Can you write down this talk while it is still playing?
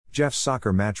Jeff's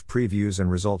Soccer Match Previews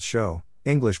and Results Show,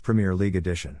 English Premier League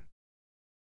Edition.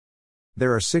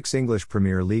 There are 6 English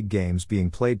Premier League games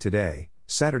being played today,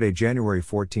 Saturday, January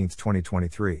 14,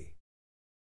 2023.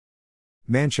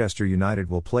 Manchester United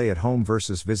will play at home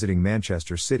versus visiting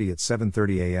Manchester City at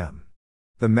 7:30 a.m.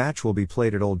 The match will be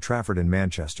played at Old Trafford in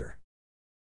Manchester.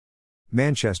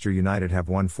 Manchester United have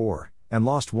won 4, and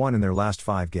lost 1 in their last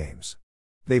 5 games.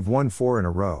 They've won 4 in a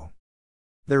row.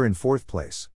 They're in 4th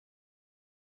place.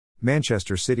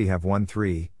 Manchester City have won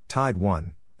 3, tied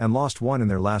 1, and lost 1 in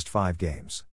their last 5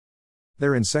 games.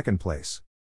 They're in 2nd place.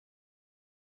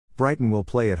 Brighton will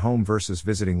play at home versus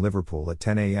visiting Liverpool at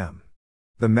 10 a.m.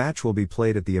 The match will be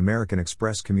played at the American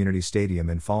Express Community Stadium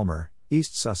in Falmer,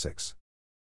 East Sussex.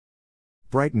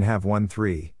 Brighton have won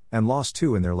 3, and lost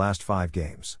 2 in their last 5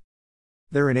 games.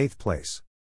 They're in 8th place.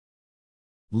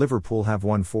 Liverpool have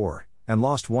won 4, and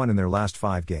lost 1 in their last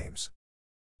 5 games.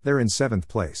 They're in 7th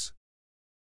place.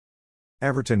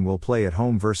 Everton will play at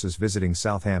home versus visiting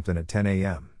Southampton at 10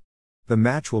 a.m. The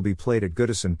match will be played at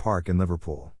Goodison Park in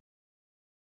Liverpool.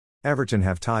 Everton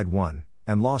have tied 1,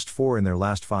 and lost 4 in their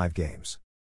last 5 games.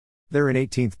 They're in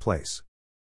 18th place.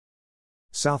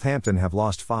 Southampton have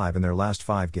lost 5 in their last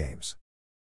 5 games.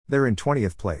 They're in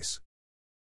 20th place.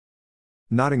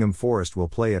 Nottingham Forest will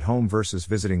play at home versus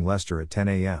visiting Leicester at 10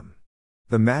 a.m.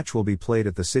 The match will be played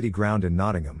at the City Ground in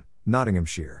Nottingham,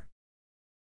 Nottinghamshire.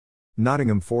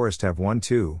 Nottingham Forest have won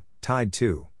 2, tied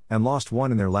 2, and lost 1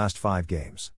 in their last 5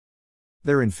 games.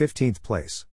 They're in 15th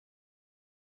place.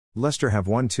 Leicester have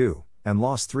won 2, and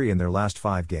lost 3 in their last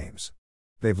 5 games.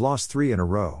 They've lost 3 in a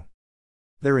row.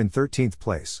 They're in 13th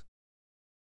place.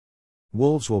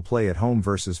 Wolves will play at home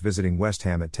versus visiting West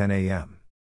Ham at 10 a.m.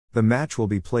 The match will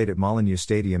be played at Molineux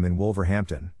Stadium in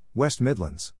Wolverhampton, West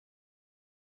Midlands.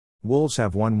 Wolves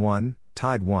have won 1,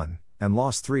 tied 1, and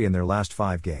lost 3 in their last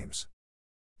 5 games.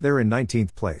 They're in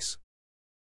 19th place.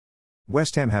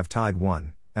 West Ham have tied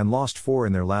 1, and lost 4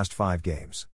 in their last 5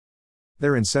 games.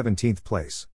 They're in 17th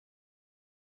place.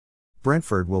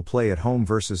 Brentford will play at home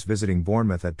versus visiting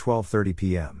Bournemouth at 12:30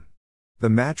 p.m. The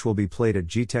match will be played at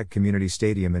G-Tech Community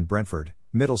Stadium in Brentford,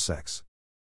 Middlesex.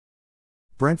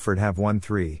 Brentford have won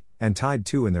 3, and tied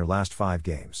 2 in their last 5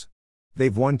 games.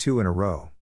 They've won 2 in a row.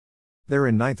 They're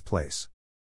in 9th place.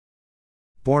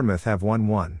 Bournemouth have won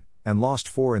 1, and lost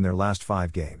 4 in their last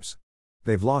 5 games.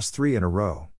 They've lost 3 in a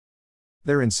row.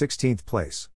 They're in 16th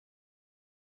place.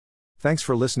 Thanks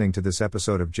for listening to this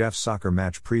episode of Jeff's Soccer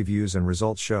Match Previews and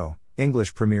Results Show,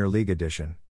 English Premier League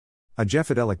Edition. A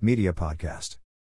Jeffadelic Media podcast.